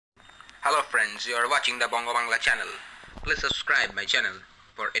Hello friends, you are watching the Bongo Bangla channel. Please subscribe my channel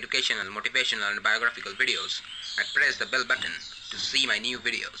for educational, motivational and biographical videos and press the bell button to see my new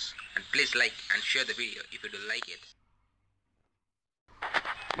videos. And please like and share the video if you do like it.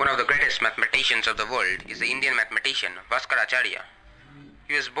 One of the greatest mathematicians of the world is the Indian mathematician Bhaskaracharya.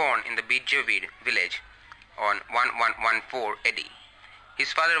 He was born in the Bijjavid village on 1114 AD.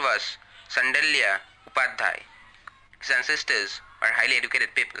 His father was Sandalya Upadhyay. His ancestors were highly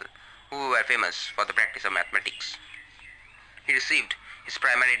educated people who were famous for the practice of mathematics. He received his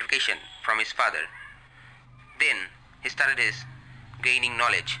primary education from his father. Then he started his gaining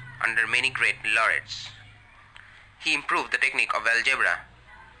knowledge under many great laureates. He improved the technique of algebra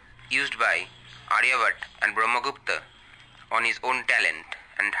used by Aryabhat and Brahmagupta on his own talent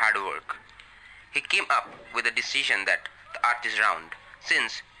and hard work. He came up with the decision that the earth is round,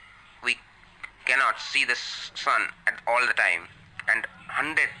 since we cannot see the sun at all the time, and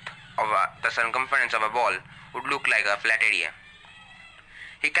 100th of the circumference of a ball would look like a flat area.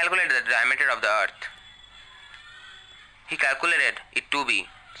 He calculated the diameter of the earth. He calculated it to be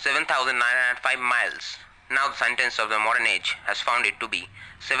 7,905 miles. Now the scientist of the modern age has found it to be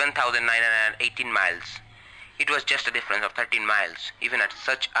 7,918 miles. It was just a difference of 13 miles, even at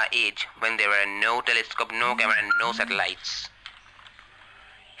such an age when there were no telescope, no camera and no satellites.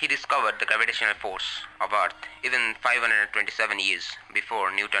 He discovered the gravitational force of Earth even 527 years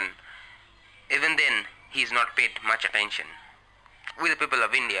before Newton. Even then, he is not paid much attention. We the people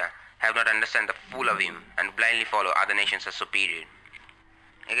of India have not understand the fool of him and blindly follow other nations as superior.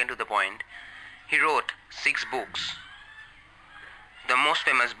 Again to the point, he wrote 6 books. The most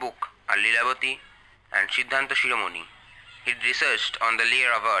famous book are Lilavati and Siddhanta Shiromani. He researched on the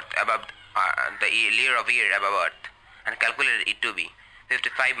layer of Earth above the layer of air above Earth and calculated it to be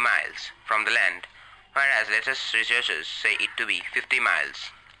 55 miles from the land, whereas latest researchers say it to be 50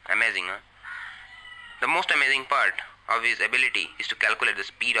 miles. Amazing, huh? The most amazing part of his ability is to calculate the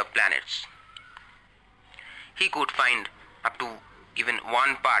speed of planets. He could find up to even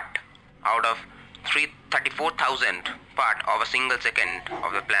one part out of 34,000 part of a single second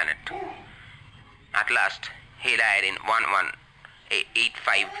of the planet. At last, he died in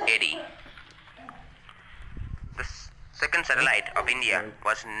 1185 AD. The second satellite of India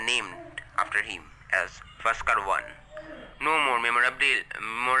was named after him as Bhaskar 1. No more memorabilia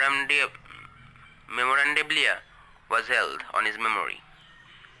was held on his memory.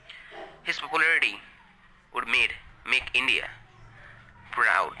 His popularity would make India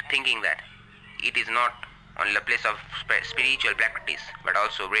proud, thinking that it is not only a place of spiritual practice but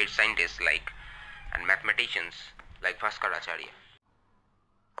also great scientists and mathematicians like Bhaskaracharya.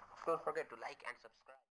 Don't forget to like and subscribe.